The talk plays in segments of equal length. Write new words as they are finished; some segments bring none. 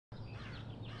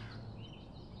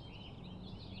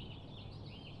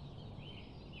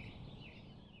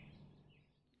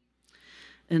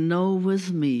and know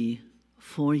with me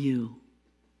for you.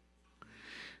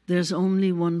 There's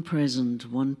only one present,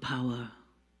 one power,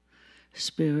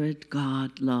 Spirit,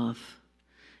 God, love.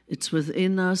 It's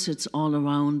within us, it's all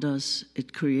around us,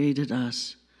 it created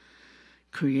us,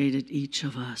 created each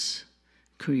of us,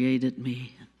 created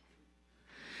me.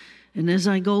 And as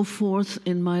I go forth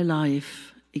in my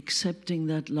life, accepting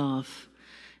that love,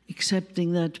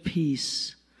 accepting that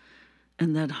peace,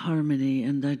 and that harmony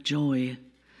and that joy,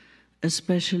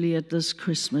 especially at this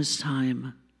Christmas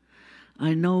time,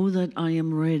 I know that I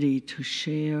am ready to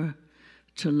share,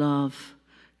 to love,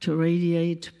 to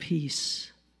radiate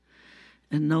peace,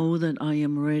 and know that I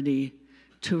am ready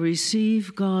to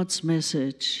receive God's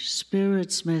message,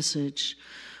 Spirit's message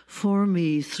for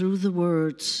me through the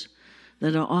words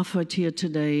that are offered here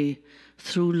today,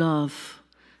 through love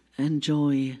and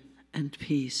joy and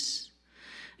peace,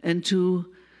 and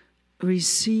to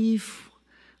receive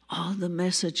all the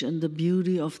message and the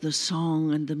beauty of the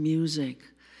song and the music,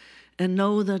 and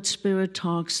know that Spirit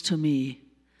talks to me.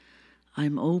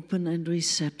 I'm open and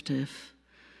receptive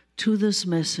to this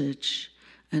message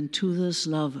and to this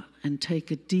love, and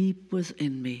take it deep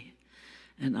within me,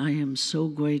 and I am so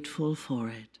grateful for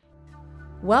it.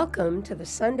 Welcome to the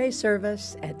Sunday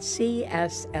service at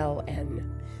CSLN.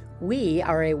 We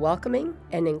are a welcoming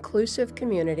and inclusive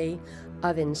community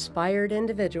of inspired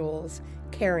individuals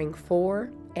caring for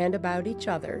and about each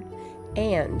other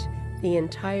and the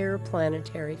entire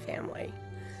planetary family.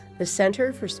 The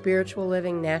Center for Spiritual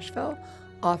Living Nashville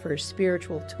offers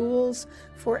spiritual tools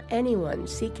for anyone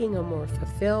seeking a more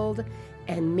fulfilled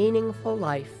and meaningful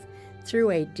life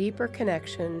through a deeper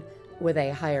connection with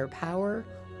a higher power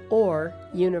or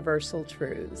universal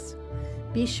truths.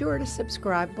 Be sure to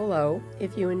subscribe below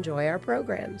if you enjoy our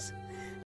programs.